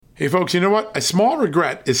Hey folks, you know what? A small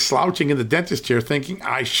regret is slouching in the dentist chair thinking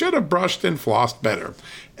I should have brushed and flossed better.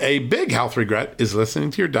 A big health regret is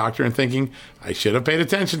listening to your doctor and thinking I should have paid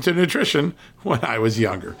attention to nutrition when I was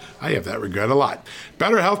younger. I have that regret a lot.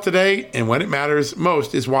 Better health today and when it matters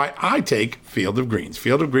most is why I take Field of Greens.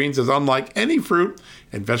 Field of Greens is unlike any fruit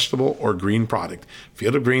and vegetable or green product.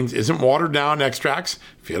 Field of Greens isn't watered down extracts.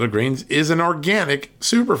 Field of Greens is an organic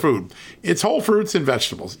superfood. It's whole fruits and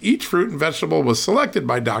vegetables. Each fruit and vegetable was selected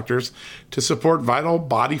by doctors to support vital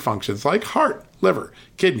body functions like heart, liver,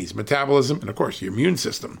 kidneys, metabolism, and of course, your immune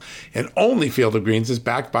system. And only Field of Greens is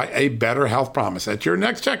backed by a better health promise. At your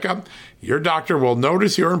next checkup, your doctor will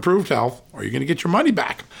notice your improved health or you're going to get your money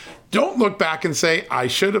back. Don't look back and say, I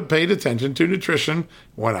should have paid attention to nutrition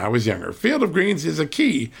when I was younger. Field of Greens is a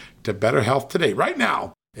key to better health today, right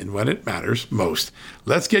now, and when it matters most.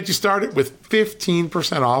 Let's get you started with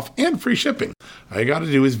 15% off and free shipping. All you got to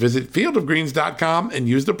do is visit fieldofgreens.com and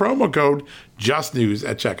use the promo code JUSTNEWS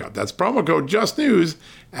at checkout. That's promo code JUSTNEWS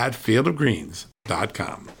at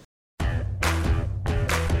fieldofgreens.com.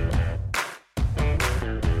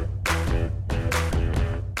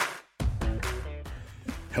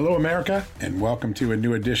 Hello, America, and welcome to a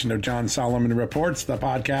new edition of John Solomon Reports, the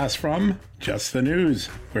podcast from Just the News,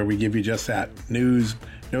 where we give you just that news,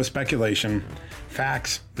 no speculation,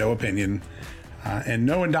 facts, no opinion, and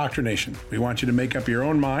no indoctrination. We want you to make up your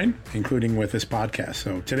own mind, including with this podcast.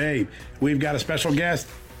 So today, we've got a special guest.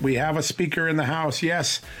 We have a speaker in the House.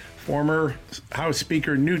 Yes, former House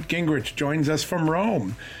Speaker Newt Gingrich joins us from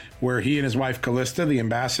Rome, where he and his wife Callista, the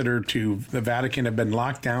ambassador to the Vatican, have been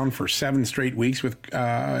locked down for 7 straight weeks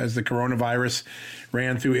as the coronavirus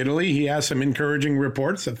ran through Italy. He has some encouraging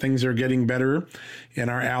reports that things are getting better in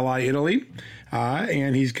our ally Italy.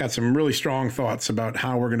 And he's got some really strong thoughts about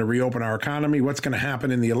how we're going to reopen our economy, what's going to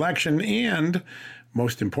happen in the election, and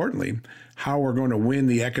most importantly, how we're going to win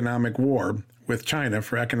the economic war with China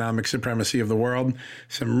for economic supremacy of the world.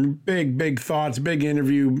 Some big thoughts, big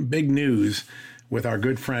interview, big news with our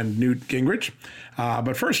good friend Newt Gingrich.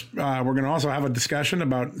 But first, we're going to also have a discussion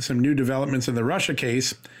about some new developments in the Russia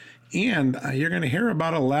case. And you're going to hear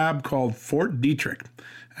about a lab called Fort Detrick.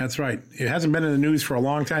 That's right. It hasn't been in the news for a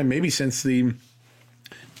long time, maybe since the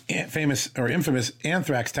famous or infamous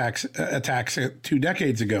anthrax attacks 2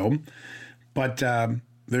 decades ago. But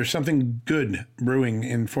there's something good brewing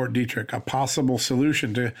in Fort Detrick, a possible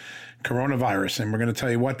solution to coronavirus. And we're going to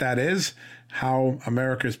tell you what that is, how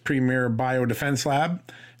America's premier biodefense lab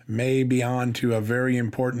may be on to a very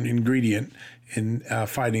important ingredient in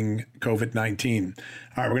fighting COVID-19.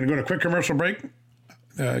 All right, we're going to go to a quick commercial break,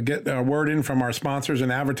 get a word in from our sponsors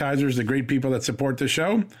and advertisers, the great people that support the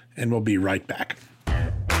show, and we'll be right back.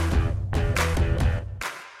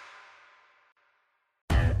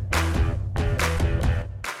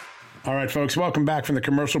 All right, folks, welcome back from the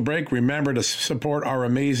commercial break. Remember to support our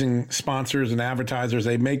amazing sponsors and advertisers.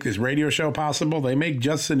 They make this radio show possible. They make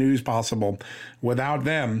Just the News possible. Without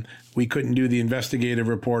them, we couldn't do the investigative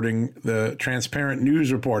reporting, the transparent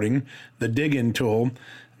news reporting, the dig-in tool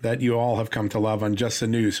that you all have come to love on Just the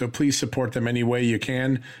News. So please support them any way you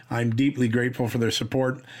can. I'm deeply grateful for their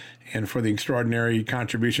support and for the extraordinary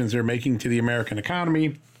contributions they're making to the American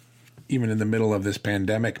economy, even in the middle of this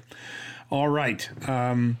pandemic. All right.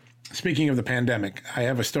 Speaking of the pandemic, I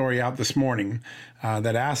have a story out this morning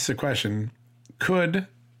that asks the question, could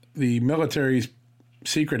the military's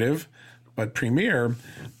secretive but premier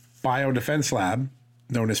biodefense lab,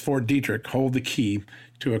 known as Fort Detrick, hold the key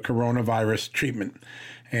to a coronavirus treatment?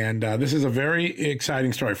 And this is a very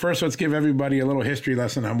exciting story. First, let's give everybody a little history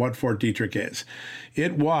lesson on what Fort Detrick is.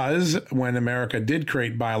 It was when America did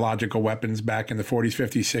create biological weapons back in the 40s,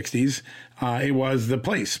 50s, 60s. It was the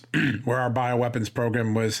place where our bioweapons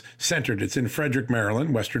program was centered. It's in Frederick,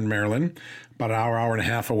 Maryland, Western Maryland, about an hour and a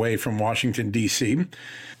half away from Washington, D.C.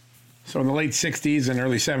 So in the late 60s and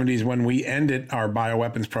early 70s, when we ended our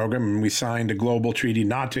bioweapons program and we signed a global treaty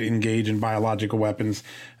not to engage in biological weapons,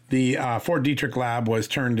 the Fort Detrick lab was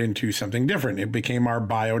turned into something different. It became our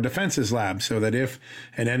biodefenses lab, so that if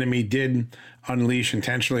an enemy did unleash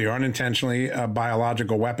intentionally or unintentionally a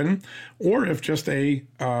biological weapon, or if just a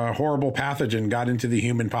horrible pathogen got into the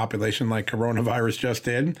human population like coronavirus just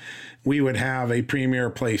did, we would have a premier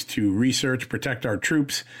place to research, protect our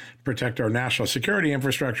troops, protect our national security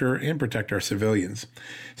infrastructure, and protect our civilians.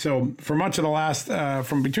 So for much of the last,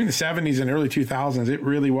 from between the 70s and early 2000s, it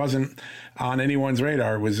really wasn't on anyone's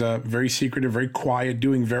radar. It was very secretive, very quiet,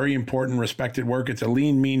 doing very important, respected work. It's a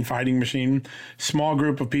lean, mean fighting machine. Small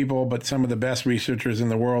group of people, but some of the best researchers in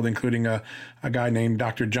the world, including a guy named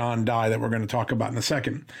Dr. John Dye that we're going to talk about in a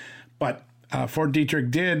second. But Fort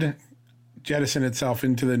Detrick did jettison itself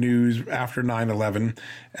into the news after 9/11,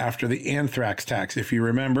 after the anthrax attacks. If you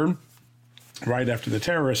remember, right after the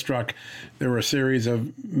terrorist struck, there were a series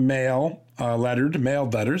of mailed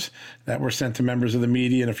letters that were sent to members of the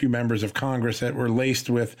media and a few members of Congress that were laced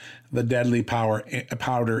with the deadly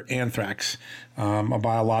powder anthrax, a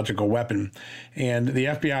biological weapon. And the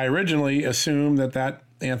FBI originally assumed that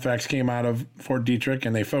anthrax came out of Fort Detrick,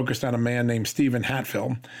 and they focused on a man named Stephen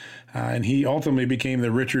Hatfield. And he ultimately became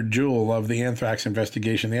the Richard Jewell of the anthrax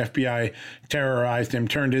investigation. The FBI terrorized him,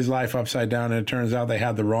 turned his life upside down, and it turns out they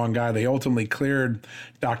had the wrong guy. They ultimately cleared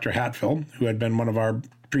Dr. Hatfield, who had been one of our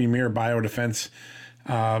premier biodefense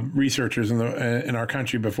researchers in our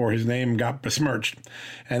country before his name got besmirched.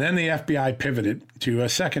 And then the FBI pivoted to a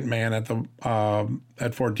second man at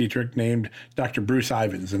Fort Detrick named Dr. Bruce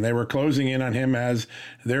Ivins, and they were closing in on him as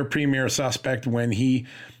their premier suspect when he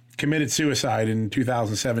committed suicide in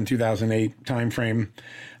 2007, 2008 timeframe.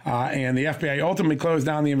 And the FBI ultimately closed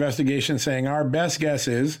down the investigation, saying our best guess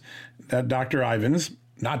is that Dr. Ivins,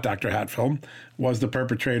 not Dr. Hatfield, was the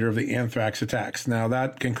perpetrator of the anthrax attacks. Now,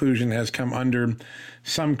 that conclusion has come under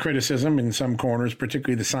some criticism in some corners,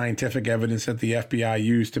 particularly the scientific evidence that the FBI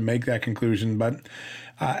used to make that conclusion. But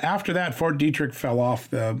after that, Fort Detrick fell off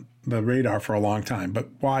the radar for a long time. But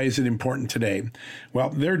why is it important today? Well,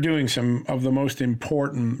 they're doing some of the most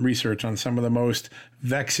important research on some of the most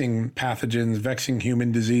vexing pathogens, vexing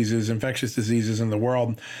human diseases, infectious diseases in the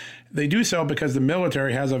world. They do so because the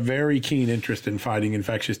military has a very keen interest in fighting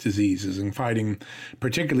infectious diseases and fighting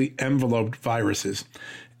particularly enveloped viruses.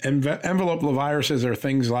 Enveloped viruses are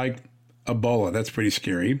things like Ebola, that's pretty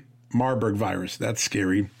scary. Marburg virus, that's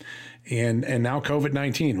scary. And now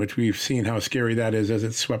COVID-19, which we've seen how scary that is as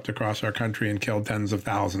it's swept across our country and killed tens of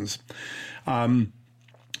thousands.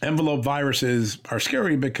 Envelope viruses are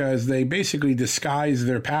scary because they basically disguise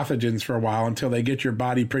their pathogens for a while until they get your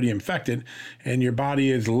body pretty infected, and your body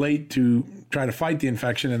is late to try to fight the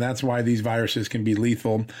infection, and that's why these viruses can be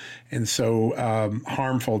lethal and so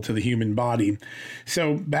harmful to the human body.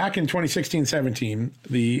 So back in 2016-17,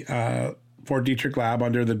 the Fort Detrick lab,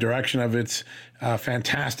 under the direction of its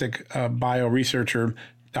fantastic bio researcher,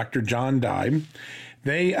 Dr. John Dye,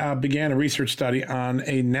 they began a research study on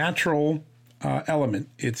a natural element.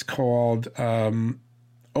 It's called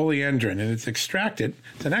oleandrin, and it's extracted.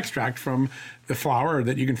 It's an extract from the flower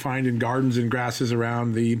that you can find in gardens and grasses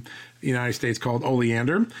around the United States called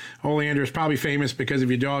oleander. Oleander is probably famous because if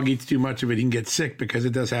your dog eats too much of it, he can get sick because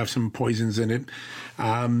it does have some poisons in it.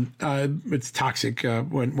 It's toxic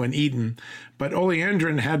when eaten. But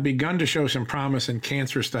oleandrin had begun to show some promise in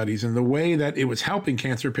cancer studies, and the way that it was helping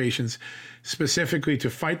cancer patients specifically to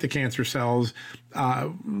fight the cancer cells had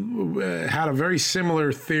a very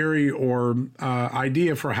similar theory or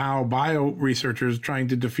idea for how bio researchers trying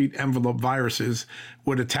to defeat envelope viruses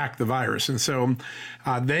would attack the virus. And so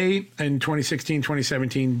they, in 2016,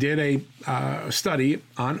 2017, did a study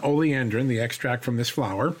on oleandrin, the extract from this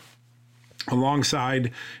flower,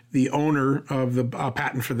 alongside the owner of the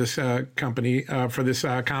patent for this company, for this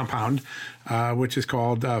compound, which is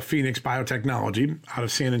called Phoenix Biotechnology out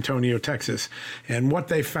of San Antonio, Texas. And what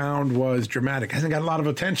they found was dramatic. It hasn't got a lot of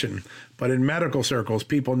attention, but in medical circles,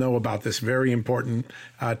 people know about this very important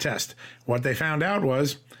test. What they found out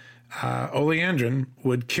was oleandrin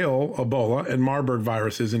would kill Ebola and Marburg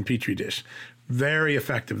viruses in Petri dish. Very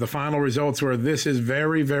effective. The final results were this is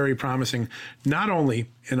very, very promising, not only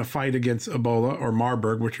in a fight against Ebola or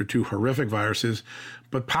Marburg, which are two horrific viruses,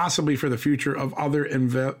 but possibly for the future of other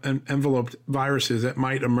enveloped viruses that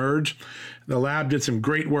might emerge. The lab did some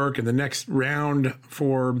great work in the next round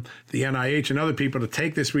for the NIH and other people to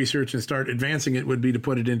take this research and start advancing it would be to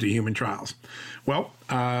put it into human trials. Well,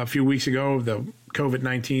 a few weeks ago, the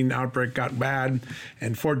COVID-19 outbreak got bad,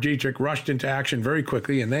 and Fort Detrick rushed into action very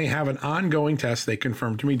quickly, and they have an ongoing test. They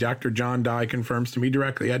confirmed to me, Dr. John Dye confirms to me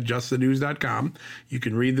directly at justthenews.com. You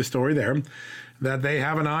can read the story there, that they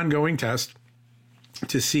have an ongoing test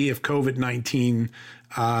to see if COVID-19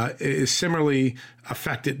 is similarly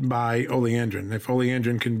affected by oleandrin. If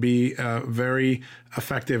oleandrin can be very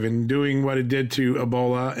effective in doing what it did to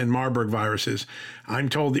Ebola and Marburg viruses. I'm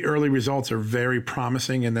told the early results are very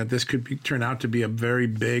promising and that this could turn out to be a very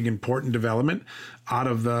big, important development out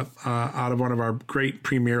of one of our great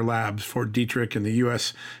premier labs, Fort Detrick and the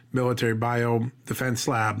U.S. Military Biodefense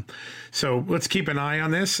Lab. So let's keep an eye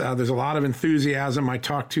on this. There's a lot of enthusiasm. I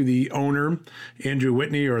talked to the owner, Andrew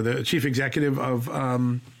Whitney, or the chief executive of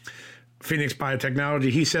Phoenix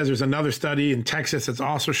Biotechnology. He says there's another study in Texas that's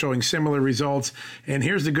also showing similar results. And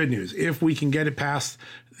here's the good news. If we can get it past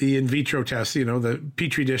the in vitro tests, the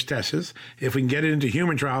Petri dish tests, if we can get it into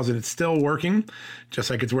human trials and it's still working, just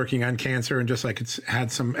like it's working on cancer and just like it's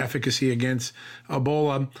had some efficacy against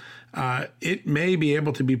Ebola, it may be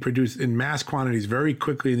able to be produced in mass quantities very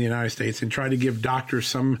quickly in the United States and try to give doctors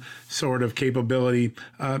some sort of capability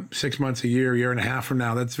 6 months, a year and a half from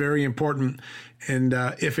now. That's very important. And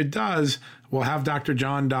if it does, we'll have Dr.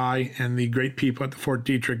 John Dye and the great people at the Fort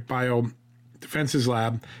Detrick Biodefenses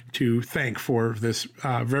Lab to thank for this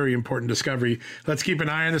very important discovery. Let's keep an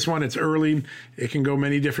eye on this one. It's early. It can go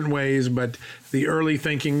many different ways, but the early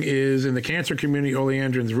thinking is in the cancer community,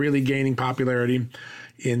 oleandrin's really gaining popularity.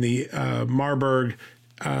 In the Marburg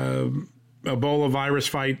Ebola virus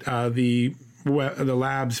fight, the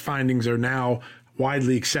lab's findings are now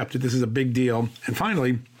widely accepted. This is a big deal. And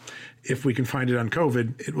finally, if we can find it on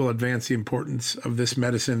COVID, it will advance the importance of this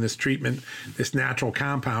medicine, this treatment, this natural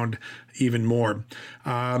compound even more.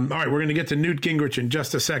 All right, we're going to get to Newt Gingrich in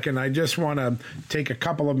just a second. I just want to take a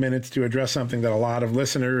couple of minutes to address something that a lot of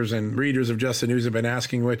listeners and readers of Just the News have been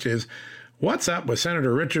asking, which is, what's up with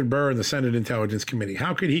Senator Richard Burr and the Senate Intelligence Committee?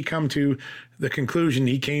 How could he come to the conclusion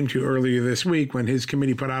he came to earlier this week when his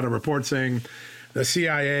committee put out a report saying the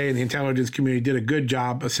CIA and the intelligence community did a good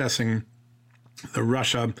job assessing the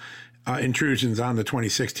Russia intrusions on the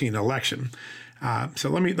 2016 election? So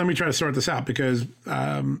let me try to sort this out, because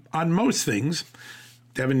on most things,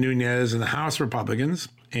 Devin Nunes and the House Republicans,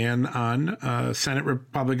 and on Senate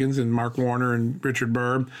Republicans and Mark Warner and Richard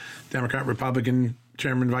Burr, Democrat Republican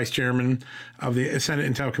Chairman, Vice Chairman of the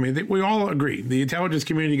Senate Intel Committee, we all agree the intelligence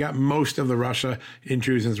community got most of the Russia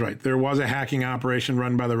intrusions right. There was a hacking operation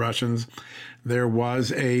run by the Russians. There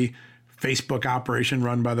was a Facebook operation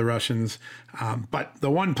run by the Russians. But the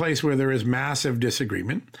one place where there is massive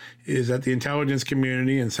disagreement is that the intelligence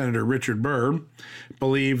community and Senator Richard Burr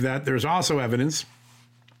believe that there's also evidence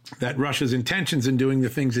that Russia's intentions in doing the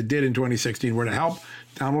things it did in 2016 were to help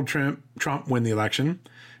Donald Trump win the election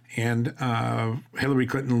and Hillary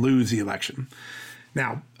Clinton lose the election.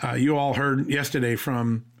 Now, you all heard yesterday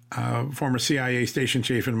from former CIA station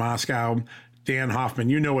chief in Moscow, Dan Hoffman.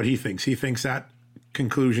 You know what he thinks. He thinks that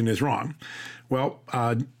conclusion is wrong. Well,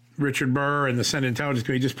 Richard Burr and the Senate Intelligence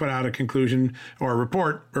Committee just put out a conclusion or a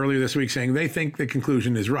report earlier this week saying they think the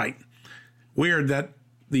conclusion is right. Weird that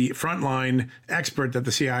the frontline expert that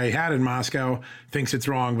the CIA had in Moscow thinks it's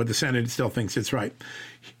wrong, but the Senate still thinks it's right.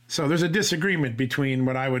 So there's a disagreement between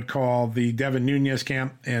what I would call the Devin Nunes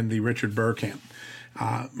camp and the Richard Burr camp.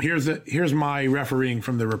 Here's my refereeing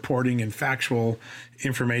from the reporting and factual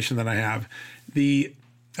information that I have. The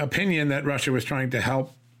opinion that Russia was trying to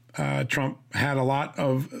help Trump had a lot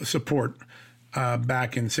of support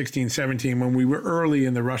back in 16, 17, when we were early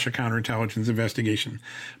in the Russia counterintelligence investigation.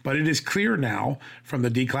 But it is clear now from the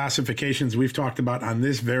declassifications we've talked about on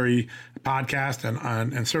this very podcast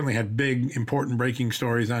and certainly had big, important breaking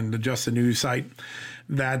stories on the Just the News site,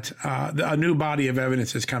 that a new body of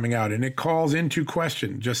evidence is coming out, and it calls into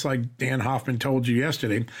question, just like Dan Hoffman told you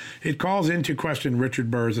yesterday, it calls into question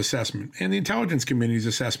Richard Burr's assessment and the intelligence community's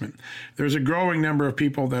assessment. There's a growing number of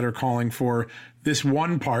people that are calling for this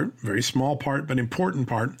one part, very small part, but important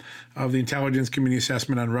part of the intelligence community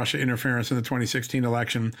assessment on Russia interference in the 2016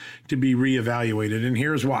 election to be reevaluated. And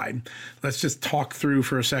here's why. Let's just talk through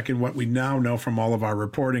for a second what we now know from all of our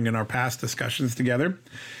reporting and our past discussions together.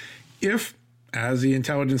 If, as the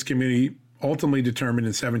intelligence community ultimately determined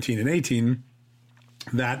in 17 and 18,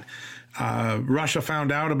 that Russia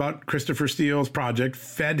found out about Christopher Steele's project,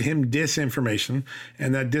 fed him disinformation,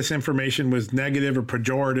 and that disinformation was negative or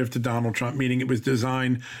pejorative to Donald Trump, meaning it was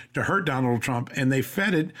designed to hurt Donald Trump, and they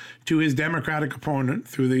fed it to his Democratic opponent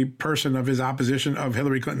through the person of his opposition, of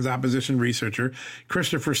Hillary Clinton's opposition researcher,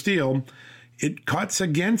 Christopher Steele. It cuts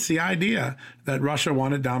against the idea that Russia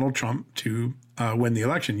wanted Donald Trump to win the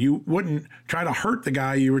election. You wouldn't try to hurt the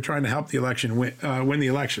guy you were trying to help the election win the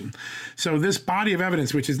election. So this body of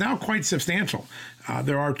evidence, which is now quite substantial,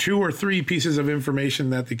 there are 2 or 3 pieces of information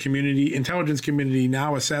that the intelligence community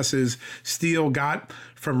now assesses Steele got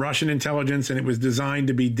from Russian intelligence, and it was designed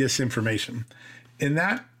to be disinformation. In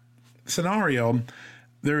that scenario,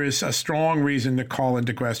 there is a strong reason to call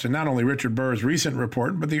into question not only Richard Burr's recent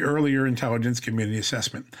report, but the earlier intelligence community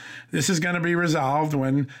assessment. This is going to be resolved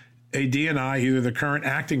when a DNI, either the current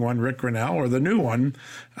acting one, Rick Grinnell, or the new one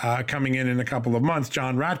coming in a couple of months,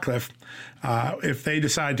 John Ratcliffe, if they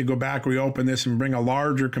decide to go back, reopen this, and bring a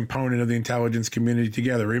larger component of the intelligence community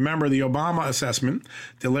together. Remember, the Obama assessment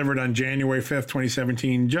delivered on January 5th,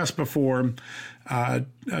 2017, just before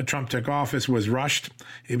Trump took office, was rushed.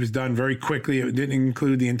 It was done very quickly. It didn't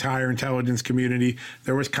include the entire intelligence community.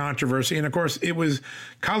 There was controversy. And of course, it was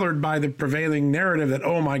colored by the prevailing narrative that,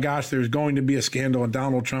 oh my gosh, there's going to be a scandal and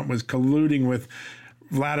Donald Trump was colluding with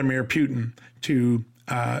Vladimir Putin to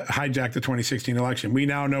hijack the 2016 election. We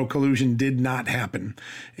now know collusion did not happen,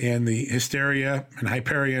 and the hysteria and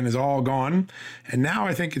Hyperion is all gone. And now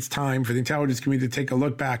I think it's time for the intelligence community to take a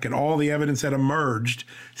look back at all the evidence that emerged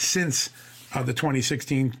since the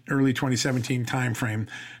 2016, early 2017 timeframe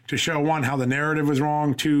to show, one, how the narrative was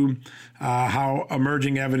wrong, two, how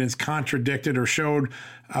emerging evidence contradicted or showed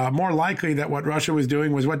more likely that what Russia was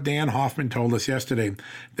doing was what Dan Hoffman told us yesterday.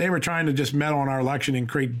 They were trying to just meddle in our election and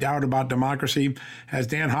create doubt about democracy. As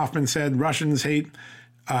Dan Hoffman said, Russians hate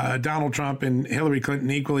Donald Trump and Hillary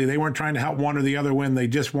Clinton equally. They weren't trying to help one or the other win. They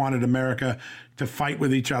just wanted America to fight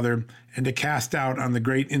with each other and to cast doubt on the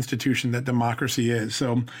great institution that democracy is.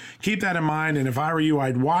 So keep that in mind. And if I were you,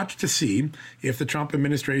 I'd watch to see if the Trump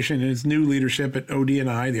administration and its new leadership at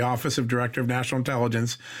ODNI, the Office of Director of National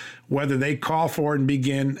Intelligence, whether they call for and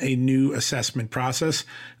begin a new assessment process.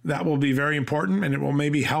 That will be very important, and it will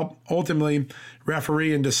maybe help ultimately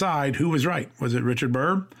referee and decide who was right. Was it Richard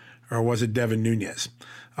Burr or was it Devin Nunes?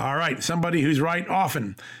 All right, somebody who's right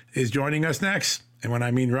often is joining us next. And when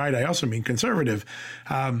I mean right, I also mean conservative.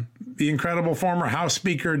 The incredible former House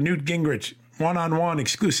Speaker Newt Gingrich, one-on-one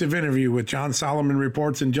exclusive interview with John Solomon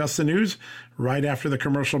reports in Just the News right after the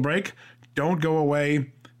commercial break. Don't go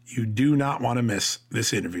away. You do not want to miss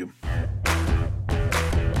this interview.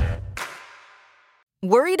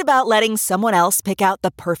 Worried about letting someone else pick out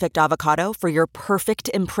the perfect avocado for your perfect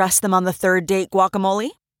impress them on the third date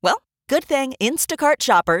guacamole? Well, good thing Instacart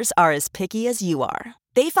shoppers are as picky as you are.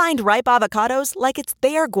 They find ripe avocados like it's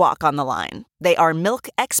their guac on the line. They are milk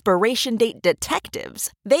expiration date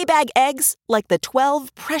detectives. They bag eggs like the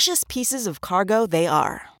 12 precious pieces of cargo they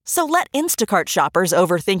are. So let Instacart shoppers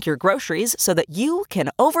overthink your groceries so that you can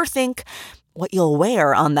overthink what you'll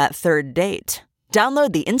wear on that third date.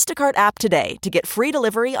 Download the Instacart app today to get free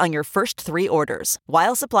delivery on your first 3 orders,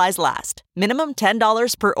 while supplies last. Minimum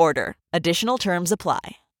 $10 per order. Additional terms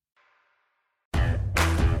apply.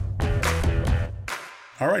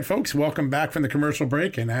 All right, folks, welcome back from the commercial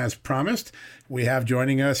break. And as promised, we have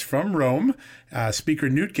joining us from Rome, Speaker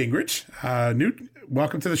Newt Gingrich. Newt,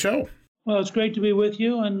 welcome to the show. Well, it's great to be with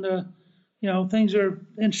you. And, things are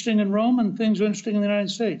interesting in Rome and things are interesting in the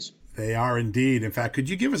United States. They are indeed. In fact, could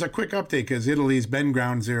you give us a quick update? Because Italy's been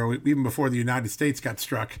ground zero even before the United States got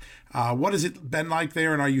struck. What has it been like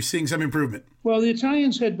there, and are you seeing some improvement? Well, the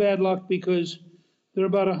Italians had bad luck because there are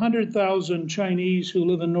about 100,000 Chinese who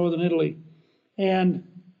live in northern Italy. And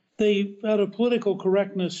they, out of political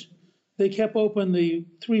correctness, they kept open the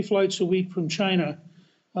 3 flights a week from China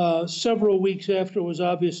several weeks after it was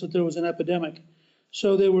obvious that there was an epidemic.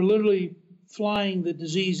 So they were literally flying the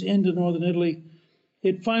disease into northern Italy.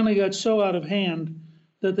 It finally got so out of hand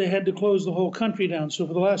that they had to close the whole country down. So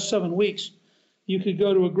for the last 7 weeks, you could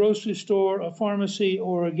go to a grocery store, a pharmacy,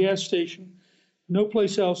 or a gas station. No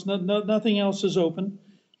place else, nothing else is open.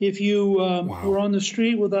 If you were on the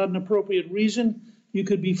street without an appropriate reason, you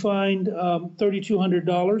could be fined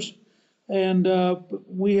 $3,200. And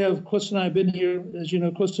we have, Calista and I have been here, as you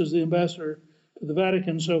know, Calista is the ambassador to the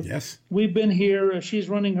Vatican. So yes, we've been here. She's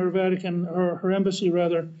running her Vatican, or her embassy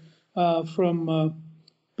rather, from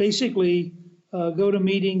basically go to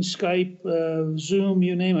meetings, Skype, Zoom,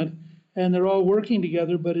 you name it. And they're all working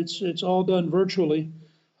together, but it's all done virtually.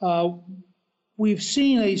 We've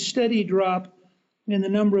seen a steady drop in the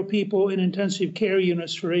number of people in intensive care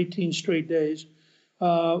units for 18 straight days.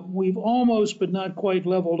 We've almost, but not quite,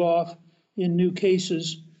 leveled off in new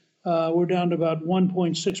cases. We're down to about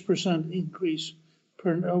 1.6% increase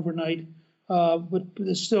per overnight, but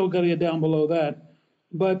it's still got to get down below that.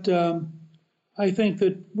 But I think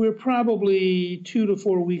that we're probably 2 to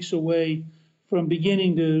 4 weeks away from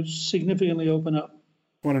beginning to significantly open up.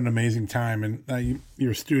 What an amazing time. And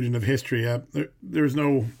you're a student of history. There's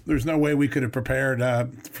no way we could have prepared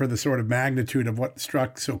for the sort of magnitude of what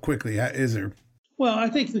struck so quickly, is there? Well, I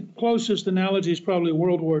think the closest analogy is probably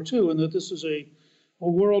World War II, and that this is a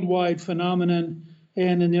worldwide phenomenon,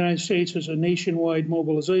 and in the United States it's a nationwide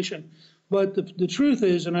mobilization. But the truth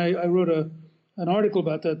is, and I wrote an article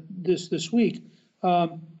about that this week,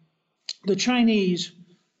 the Chinese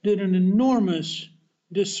did an enormous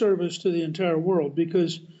disservice to the entire world,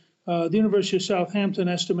 because the University of Southampton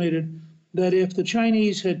estimated that if the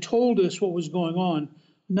Chinese had told us what was going on,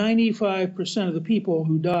 95% of the people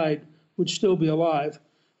who died would still be alive,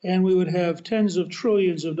 and we would have tens of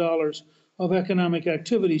trillions of dollars of economic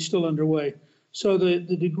activity still underway. So the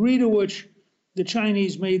degree to which the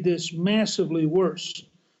Chinese made this massively worse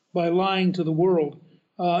by lying to the world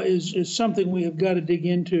is something we have got to dig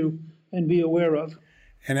into and be aware of.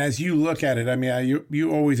 And as you look at it, I mean,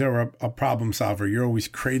 you always are a problem solver. You're always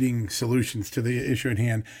creating solutions to the issue at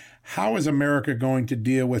hand. How is America going to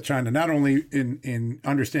deal with China, not only in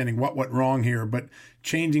understanding what went wrong here, but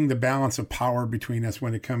changing the balance of power between us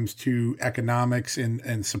when it comes to economics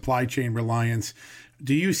and supply chain reliance?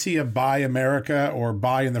 Do you see a buy America or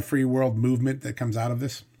buy in the free world movement that comes out of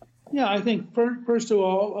this? Yeah, I think first of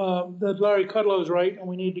all, that Larry Kudlow is right, and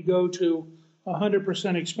we need to go to 100%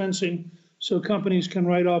 expensing so companies can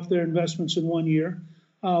write off their investments in 1 year.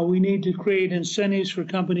 We need to create incentives for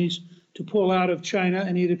companies to pull out of China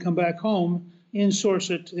and either come back home, in-source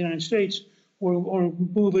it to the United States, or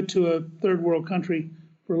move it to a third world country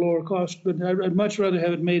for lower cost. But I'd much rather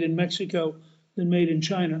have it made in Mexico than made in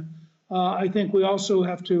China. I think we also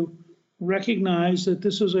have to recognize that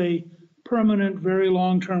this is a permanent, very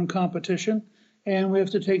long-term competition, and we have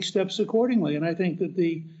to take steps accordingly. And I think that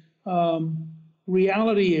the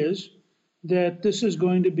reality is that this is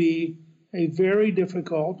going to be a very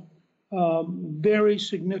difficult, very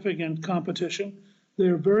significant competition.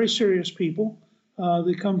 They're very serious people.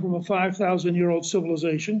 They come from a 5,000-year-old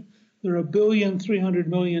civilization. There are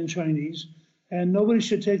 1,300,000,000 Chinese, and nobody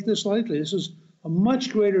should take this lightly. This is a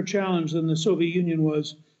much greater challenge than the Soviet Union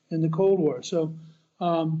was in the Cold War. So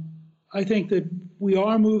I think that we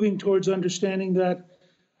are moving towards understanding that.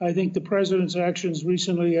 I think the president's actions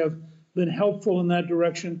recently have been helpful in that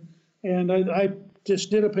direction. And I just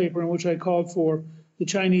did a paper in which I called for the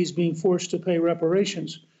Chinese being forced to pay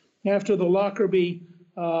reparations. After the Lockerbie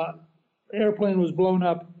airplane was blown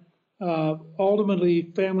up,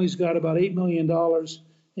 ultimately families got about $8 million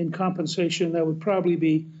in compensation. That would probably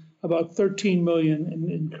be about $13 million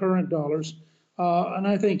in current dollars. And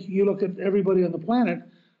I think you look at everybody on the planet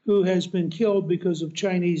who has been killed because of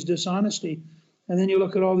Chinese dishonesty, and then you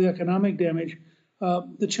look at all the economic damage.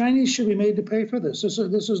 The Chinese should be made to pay for this.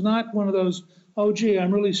 This is not one of those, oh, gee,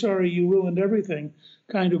 I'm really sorry you ruined everything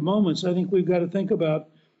kind of moments. I think we've got to think about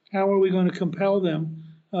how are we going to compel them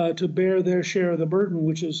to bear their share of the burden,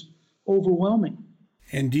 which is overwhelming.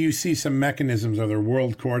 And do you see some mechanisms, other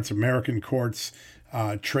world courts, American courts,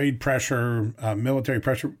 trade pressure, military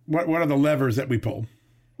pressure? What are the levers that we pull?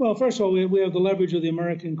 Well, first of all, we have the leverage of the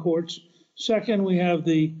American courts. Second, we have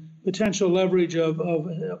the potential leverage of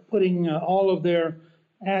putting all of their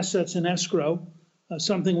assets in escrow,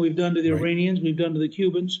 something we've done to the Iranians, we've done to the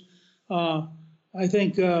Cubans. I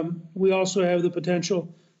think we also have the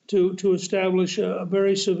potential to establish a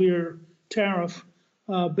very severe tariff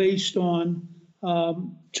based on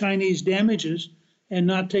Chinese damages and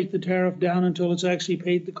not take the tariff down until it's actually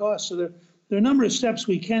paid the cost. So there are a number of steps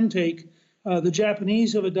we can take. The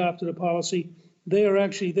Japanese have adopted a policy.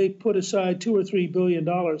 They put aside $2 or $3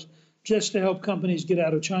 billion just to help companies get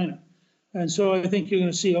out of China. And so I think you're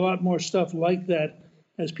going to see a lot more stuff like that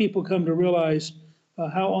as people come to realize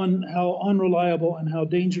how unreliable and how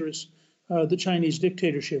dangerous the Chinese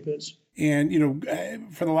dictatorship is. And,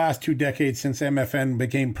 for the last 2 decades since MFN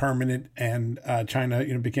became permanent and China,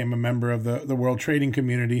 became a member of the World Trading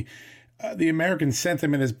Community, the American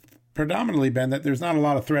sentiment has predominantly been that there's not a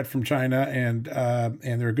lot of threat from China and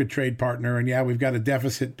they're a good trade partner. And yeah, we've got a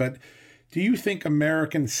deficit. But do you think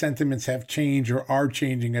American sentiments have changed or are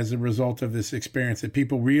changing as a result of this experience, that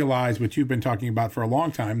people realize what you've been talking about for a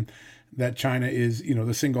long time, that China is,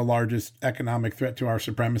 the single largest economic threat to our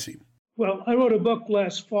supremacy? Well, I wrote a book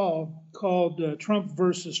last fall called Trump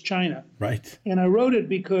versus China. Right. And I wrote it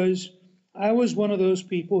because I was one of those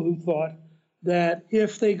people who thought that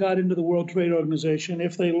if they got into the World Trade Organization,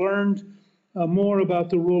 if they learned more about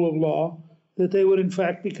the rule of law, that they would in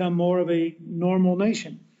fact become more of a normal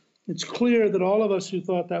nation. It's clear that all of us who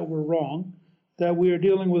thought that were wrong, that we are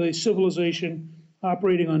dealing with a civilization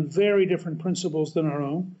operating on very different principles than our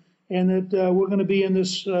own, and that we're going to be in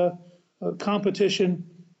this competition,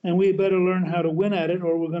 and we better learn how to win at it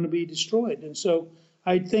or we're going to be destroyed. And so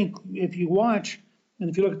I think if you watch, and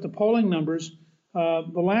if you look at the polling numbers,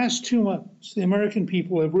 the last 2 months, the American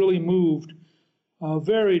people have really moved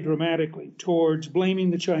very dramatically towards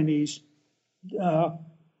blaming the Chinese,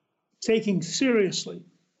 taking seriously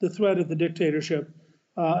the threat of the dictatorship.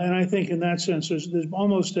 And I think in that sense, there's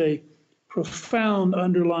almost a profound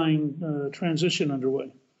underlying transition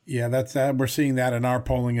underway. Yeah, that's we're seeing that in our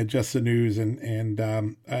polling at Just the News, and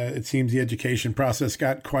it seems the education process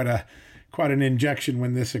got quite an injection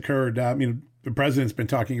when this occurred. The president's been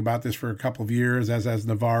talking about this for a couple of years, as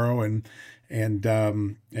Navarro, and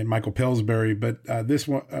and Michael Pillsbury. But this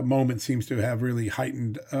moment seems to have really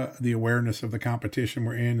heightened the awareness of the competition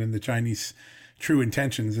we're in and the Chinese true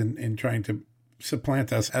intentions in trying to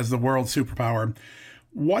supplant us as the world superpower.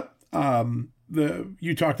 What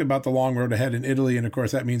you talked about the long road ahead in Italy, and of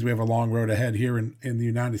course that means we have a long road ahead here in the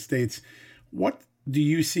United States. What do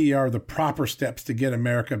you see are the proper steps to get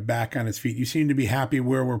America back on its feet? You seem to be happy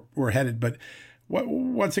where we're headed, but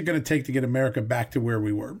what's it going to take to get America back to where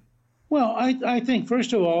we were? Well, I think,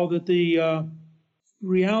 first of all, that the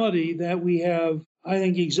reality that we have, I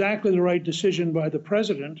think, exactly the right decision by the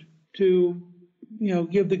president to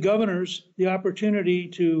give the governors the opportunity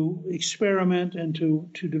to experiment and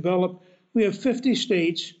to develop. We have 50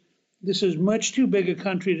 states. This is much too big a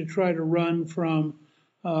country to try to run from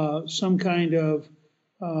some kind of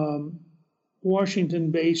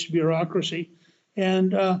Washington-based bureaucracy.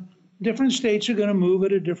 And different states are going to move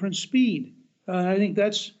at a different speed. I think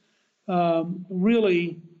that's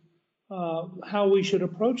really how we should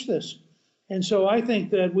approach this. And so I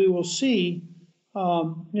think that we will see,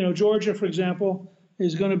 Georgia, for example,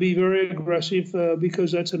 is going to be very aggressive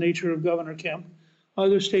because that's the nature of Governor Kemp.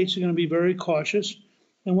 Other states are going to be very cautious.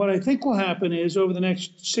 And what I think will happen is over the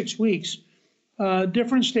next 6 weeks,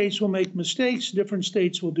 different states will make mistakes, different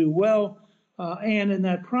states will do well, and in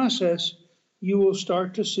that process, you will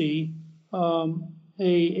start to see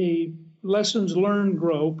a lessons learned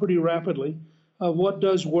grow pretty rapidly of what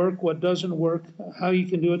does work, what doesn't work, how you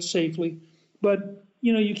can do it safely. But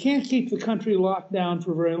you can't keep the country locked down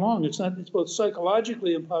for very long. It's both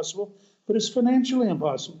psychologically impossible, but it's financially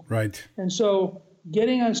impossible. Right. And so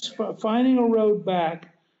finding a road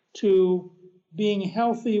back to being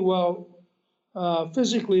healthy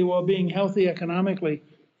physically while being healthy economically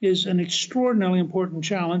is an extraordinarily important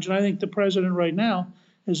challenge. And I think the president right now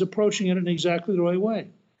is approaching it in exactly the right way.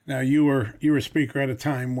 Now, you were speaker at a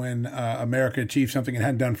time when America achieved something it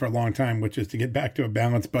hadn't done for a long time, which is to get back to a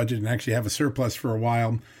balanced budget and actually have a surplus for a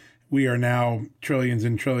while. We are now trillions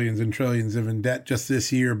and trillions and trillions of in debt just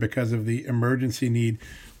this year because of the emergency need.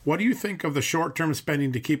 What do you think of the short-term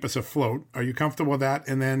spending to keep us afloat? Are you comfortable with that?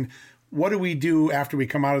 And then what do we do after we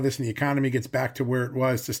come out of this and the economy gets back to where it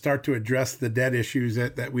was to start to address the debt issues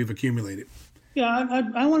that we've accumulated? Yeah,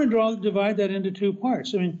 I want to divide that into two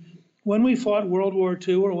parts. I mean, when we fought World War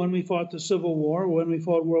II or when we fought the Civil War or when we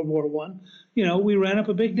fought World War I, we ran up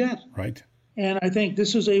a big debt. Right. And I think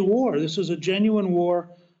this is a war. This is a genuine war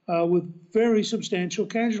with very substantial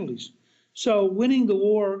casualties. So winning the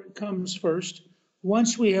war comes first.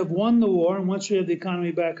 Once we have won the war and once we have the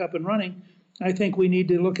economy back up and running, I think we need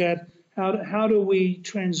to look at how do we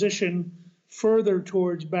transition further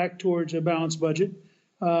back towards a balanced budget.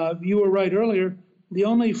 You were right earlier. The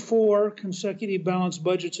only 4 consecutive balanced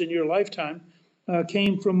budgets in your lifetime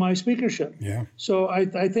came from my speakership. Yeah. So I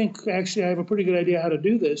think actually I have a pretty good idea how to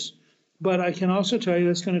do this, but I can also tell you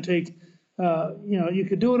that's going to take, you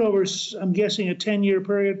could do it over, I'm guessing, a 10-year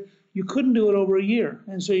period. You couldn't do it over a year.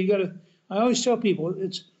 And so I always tell people,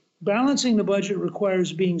 it's balancing the budget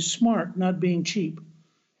requires being smart, not being cheap.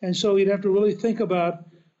 And so you'd have to really think about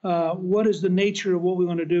what is the nature of what we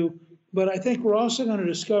want to do. But I think we're also going to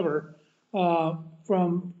discover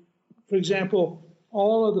from, for example,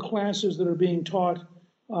 all of the classes that are being taught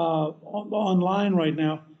online right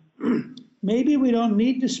now, maybe we don't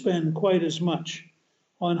need to spend quite as much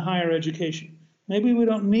on higher education. Maybe we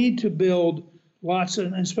don't need to build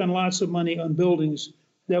and spend lots of money on buildings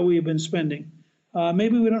that we have been spending.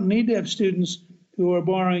 Maybe we don't need to have students who are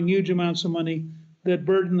borrowing huge amounts of money that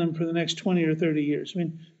burden them for the next 20 or 30 years. I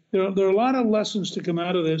mean, there are a lot of lessons to come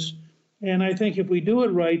out of this. And I think if we do it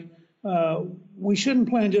right, we shouldn't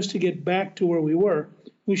plan just to get back to where we were.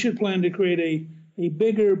 We should plan to create a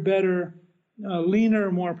bigger, better,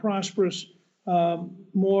 leaner, more prosperous,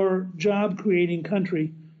 more job-creating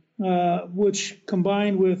country, which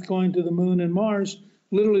combined with going to the moon and Mars,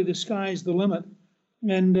 literally the sky's the limit.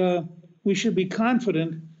 And we should be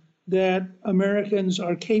confident that Americans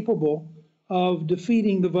are capable of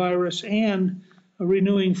defeating the virus and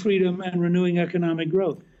renewing freedom and renewing economic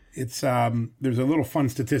growth. It's there's a little fun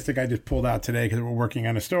statistic I just pulled out today because we're working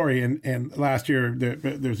on a story. And last year,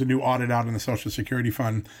 there's a new audit out in the Social Security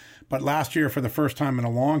Fund. But last year, for the first time in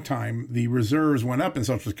a long time, the reserves went up in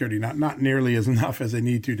Social Security, not nearly as enough as they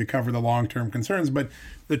need to cover the long-term concerns. But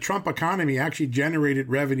the Trump economy actually generated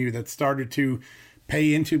revenue that started to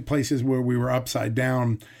pay into places where we were upside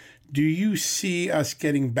down. Do you see us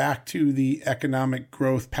getting back to the economic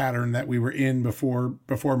growth pattern that we were in before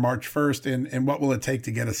March 1st? And what will it take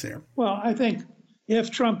to get us there? Well, I think if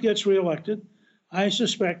Trump gets reelected, I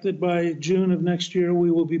suspect that by June of next year,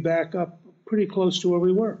 we will be back up pretty close to where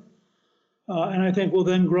we were. And I think we'll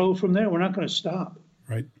then grow from there. We're not going to stop.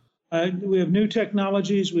 Right. We have new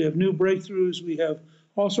technologies. We have new breakthroughs. We have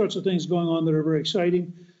all sorts of things going on that are very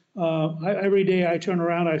exciting. Every day I turn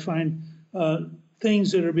around, I find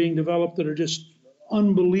things that are being developed that are just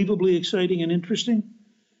unbelievably exciting and interesting.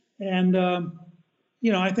 And,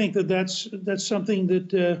 I think that's something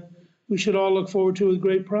that we should all look forward to with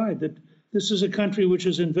great pride, that this is a country which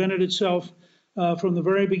has invented itself from the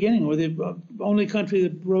very beginning. We're the only country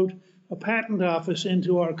that wrote a patent office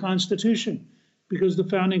into our Constitution because the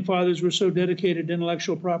founding fathers were so dedicated to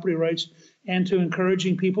intellectual property rights and to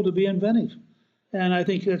encouraging people to be inventive. And I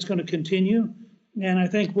think that's going to continue. And I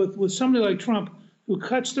think with somebody like Trump, who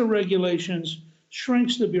cuts the regulations,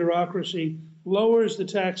 shrinks the bureaucracy, lowers the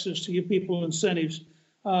taxes to give people incentives,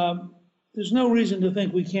 there's no reason to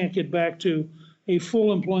think we can't get back to a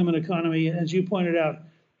full employment economy, as you pointed out.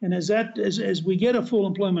 And as we get a full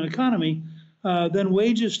employment economy, then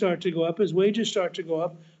wages start to go up. As wages start to go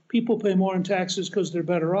up, people pay more in taxes because they're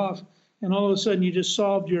better off. And all of a sudden, you just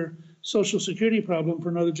solved your Social Security problem for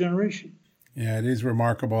another generation. Yeah, it is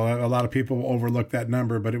remarkable. A lot of people overlook that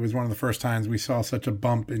number, but it was one of the first times we saw such a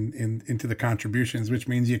bump into the contributions, which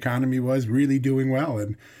means the economy was really doing well,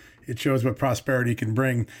 and it shows what prosperity can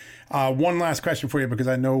bring. One last question for you, because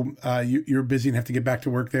I know you're busy and have to get back to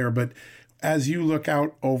work there, but as you look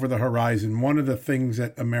out over the horizon, one of the things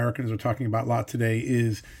that Americans are talking about a lot today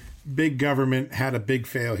is big government had a big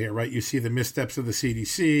fail here, right? You see the missteps of the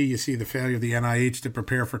CDC, you see the failure of the NIH to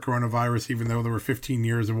prepare for coronavirus, even though there were 15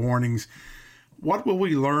 years of warnings. What will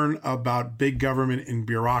we learn about big government and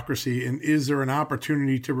bureaucracy? And is there an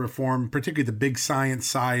opportunity to reform, particularly the big science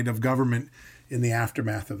side of government in the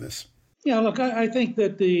aftermath of this? Yeah, look, I think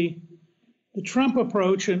that the Trump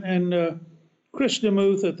approach, and Chris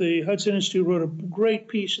DeMuth at the Hudson Institute wrote a great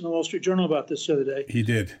piece in the Wall Street Journal about this the other day. He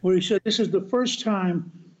did. Where he said this is the first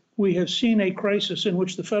time we have seen a crisis in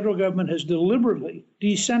which the federal government has deliberately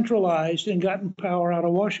decentralized and gotten power out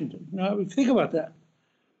of Washington. Now, think about that.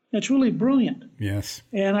 That's really brilliant. Yes.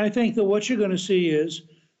 And I think that what you're going to see is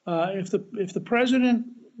if the president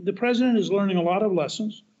is learning a lot of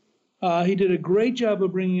lessons. He did a great job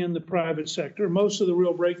of bringing in the private sector. Most of the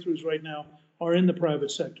real breakthroughs right now are in the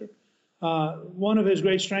private sector. One of his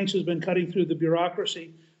great strengths has been cutting through the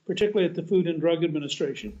bureaucracy, particularly at the Food and Drug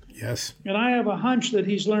Administration. Yes. And I have a hunch that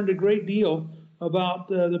he's learned a great deal about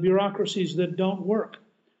the bureaucracies that don't work.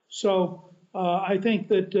 So I think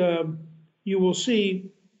that you will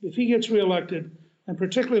see, if he gets reelected, and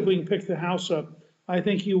particularly if we can pick the House up, I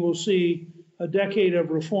think you will see a decade of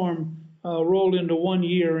reform rolled into 1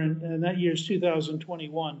 year, and that year is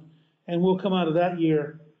 2021. And we'll come out of that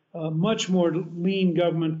year much more lean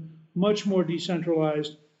government, much more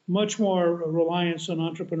decentralized, much more reliance on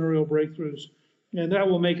entrepreneurial breakthroughs. And that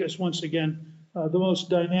will make us, once again, the most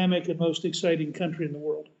dynamic and most exciting country in the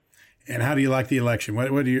world. And how do you like the election?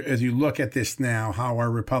 What do you, as you look at this now, how are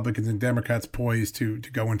Republicans and Democrats poised to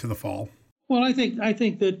go into the fall? Well, I think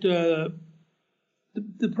that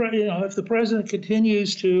if the president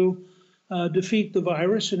continues to defeat the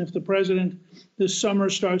virus, and if the president this summer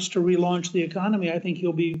starts to relaunch the economy, I think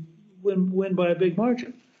he'll win by a big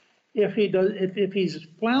margin. If he does, if he's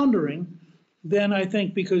floundering, then I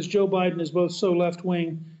think because Joe Biden is both so left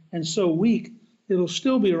wing and so weak, it'll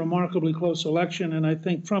still be a remarkably close election, and I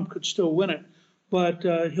think Trump could still win it. But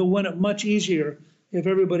he'll win it much easier if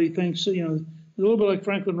everybody thinks, a little bit like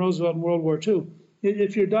Franklin Roosevelt in World War II.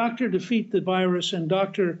 If your doctor defeat the virus and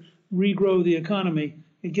doctor regrow the economy,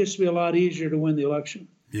 it gets to be a lot easier to win the election.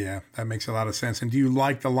 Yeah, that makes a lot of sense. And do you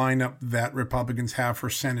like the lineup that Republicans have for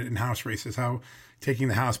Senate and House races? How taking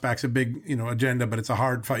the House back's a big, agenda, but it's a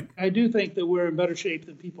hard fight. I do think that we're in better shape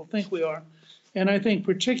than people think we are. And I think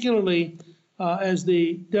particularly as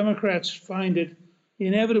the Democrats find it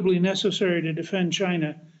inevitably necessary to defend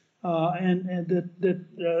China and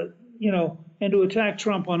to attack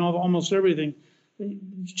Trump on almost everything.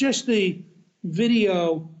 Just the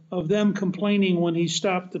video of them complaining when he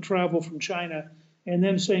stopped the travel from China and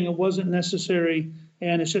them saying it wasn't necessary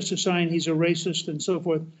and it's just a sign he's a racist and so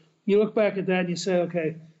forth. You look back at that and you say,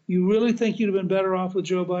 okay, you really think you'd have been better off with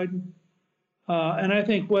Joe Biden? And I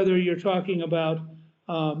think whether you're talking about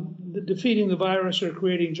defeating the virus or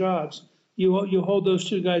creating jobs, you hold those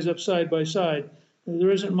two guys up side by side.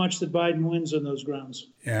 There isn't much that Biden wins on those grounds.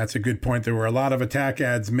 Yeah, that's a good point. There were a lot of attack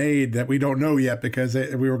ads made that we don't know yet because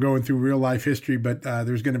we were going through real life history, but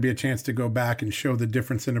there's going to be a chance to go back and show the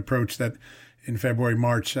difference in approach that in February,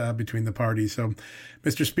 March between the parties. So,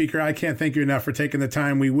 Mr. Speaker, I can't thank you enough for taking the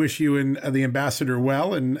time. We wish you and the ambassador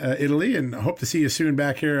well in Italy and hope to see you soon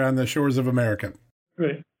back here on the shores of America.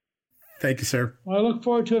 Great. Thank you, sir. Well, I look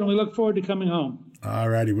forward to it, and we look forward to coming home. All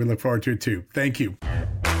righty. We look forward to it, too. Thank you.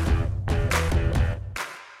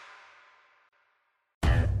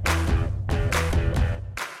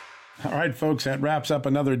 All right, folks, that wraps up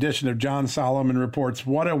another edition of John Solomon Reports.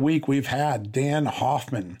 What a week we've had. Dan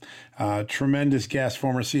Hoffman, tremendous guest,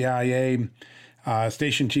 former CIA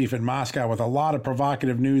station chief in Moscow, with a lot of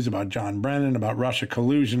provocative news about John Brennan, about Russia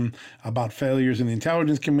collusion, about failures in the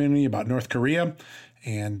intelligence community, about North Korea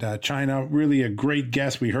and China. Really a great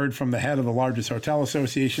guest. We heard from the head of the largest hotel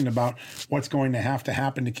association about what's going to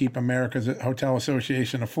happen to keep America's hotel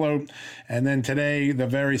association afloat. And then today, the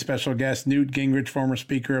very special guest, Newt Gingrich, former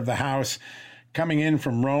Speaker of the House, coming in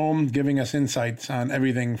from Rome, giving us insights on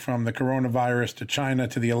everything from the coronavirus to China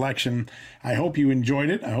to the election. I hope you enjoyed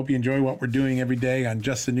it. I hope you enjoy what we're doing every day on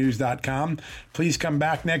justthenews.com. Please come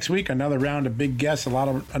back next week. Another round of big guests,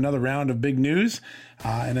 another round of big news.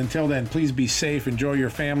 And until then, please be safe. Enjoy your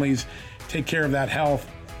families. Take care of that health.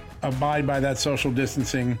 Abide by that social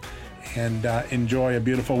distancing. And enjoy a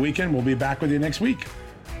beautiful weekend. We'll be back with you next week.